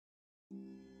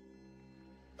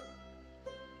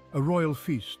a royal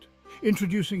feast.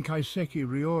 Introducing Kaiseki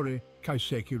Ryori,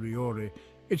 Kaiseki Ryori.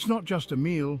 It's not just a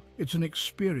meal, it's an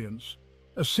experience.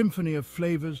 A symphony of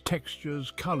flavors,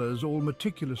 textures, colors, all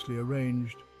meticulously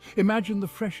arranged. Imagine the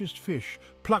freshest fish,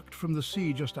 plucked from the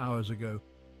sea just hours ago.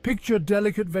 Picture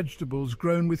delicate vegetables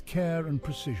grown with care and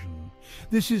precision.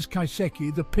 This is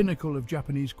Kaiseki, the pinnacle of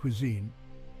Japanese cuisine.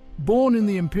 Born in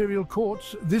the imperial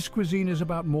courts, this cuisine is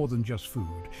about more than just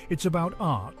food. It's about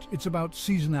art, it's about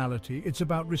seasonality, it's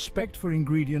about respect for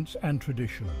ingredients and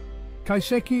tradition.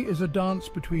 Kaiseki is a dance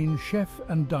between chef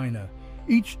and diner.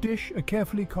 Each dish a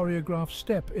carefully choreographed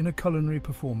step in a culinary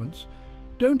performance.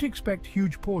 Don't expect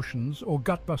huge portions or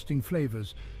gut-busting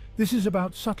flavors. This is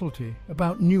about subtlety,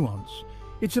 about nuance.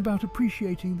 It's about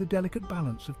appreciating the delicate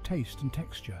balance of taste and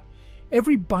texture.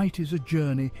 Every bite is a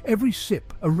journey, every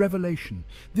sip a revelation.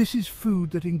 This is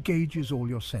food that engages all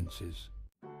your senses.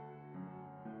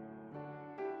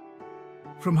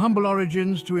 From humble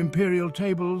origins to imperial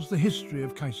tables, the history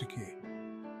of Kaiseki.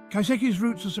 Kaiseki's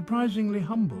roots are surprisingly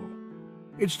humble.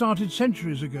 It started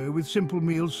centuries ago with simple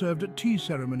meals served at tea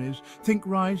ceremonies. Think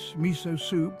rice, miso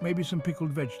soup, maybe some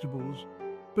pickled vegetables.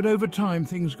 But over time,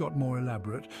 things got more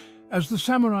elaborate. As the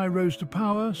samurai rose to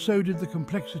power, so did the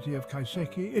complexity of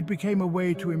Kaiseki. It became a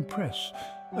way to impress,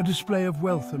 a display of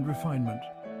wealth and refinement.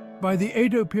 By the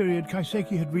Edo period,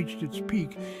 Kaiseki had reached its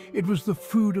peak. It was the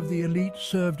food of the elite,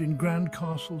 served in grand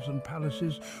castles and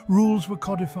palaces. Rules were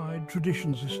codified,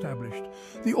 traditions established.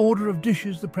 The order of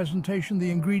dishes, the presentation,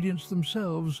 the ingredients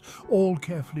themselves, all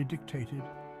carefully dictated.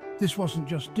 This wasn't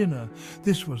just dinner,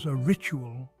 this was a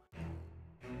ritual.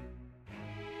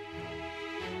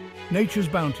 Nature's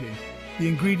bounty, the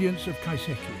ingredients of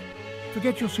Kaiseki.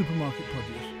 Forget your supermarket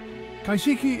produce.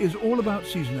 Kaiseki is all about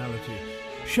seasonality.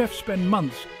 Chefs spend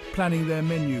months planning their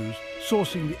menus,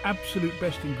 sourcing the absolute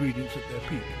best ingredients at their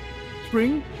peak.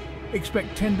 Spring?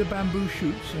 Expect tender bamboo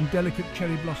shoots and delicate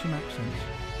cherry blossom accents.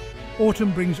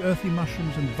 Autumn brings earthy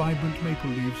mushrooms and vibrant maple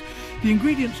leaves. The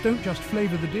ingredients don't just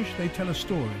flavor the dish, they tell a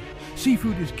story.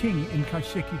 Seafood is king in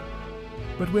Kaiseki.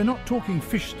 But we're not talking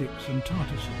fish sticks and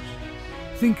tartar sauce.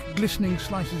 Think glistening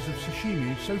slices of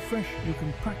sashimi, so fresh you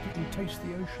can practically taste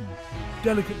the ocean.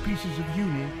 Delicate pieces of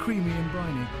uni, creamy and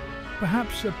briny.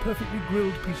 Perhaps a perfectly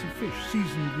grilled piece of fish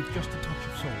seasoned with just a touch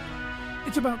of salt.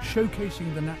 It's about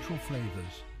showcasing the natural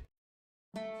flavors.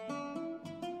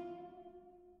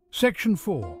 Section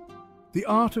 4. The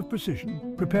art of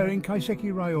precision, preparing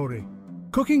Kaiseki Ryori.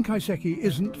 Cooking Kaiseki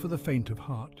isn't for the faint of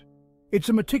heart. It's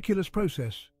a meticulous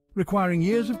process, requiring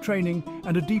years of training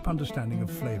and a deep understanding of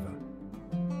flavor.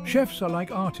 Chefs are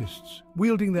like artists,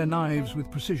 wielding their knives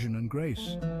with precision and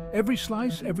grace. Every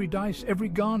slice, every dice, every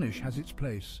garnish has its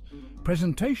place.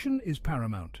 Presentation is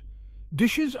paramount.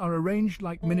 Dishes are arranged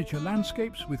like miniature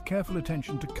landscapes with careful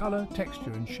attention to color,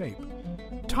 texture and shape.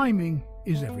 Timing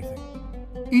is everything.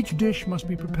 Each dish must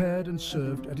be prepared and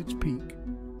served at its peak.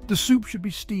 The soup should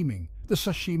be steaming, the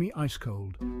sashimi ice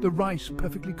cold, the rice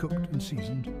perfectly cooked and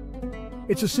seasoned.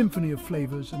 It's a symphony of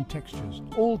flavors and textures,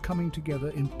 all coming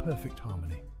together in perfect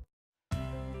harmony.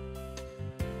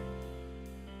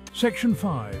 Section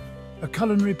 5. A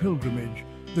culinary pilgrimage,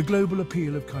 the global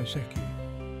appeal of Kaiseki.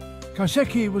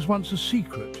 Kaiseki was once a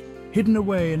secret, hidden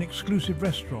away in exclusive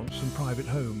restaurants and private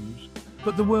homes.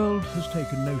 But the world has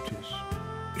taken notice.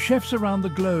 Chefs around the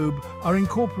globe are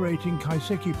incorporating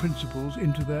Kaiseki principles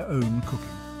into their own cooking.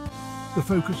 The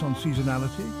focus on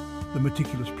seasonality, the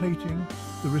meticulous plating,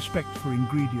 the respect for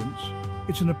ingredients.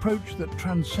 It's an approach that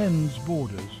transcends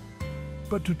borders.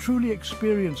 But to truly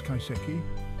experience Kaiseki,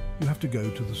 you have to go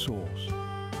to the source.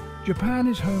 Japan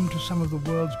is home to some of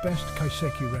the world's best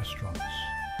Kaiseki restaurants.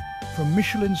 From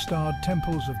Michelin-starred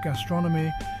temples of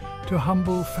gastronomy to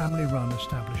humble family-run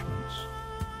establishments.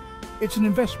 It's an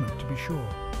investment, to be sure.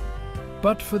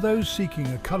 But for those seeking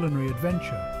a culinary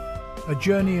adventure, a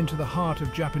journey into the heart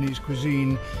of Japanese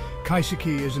cuisine,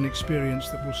 Kaiseki is an experience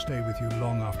that will stay with you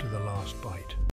long after the last bite.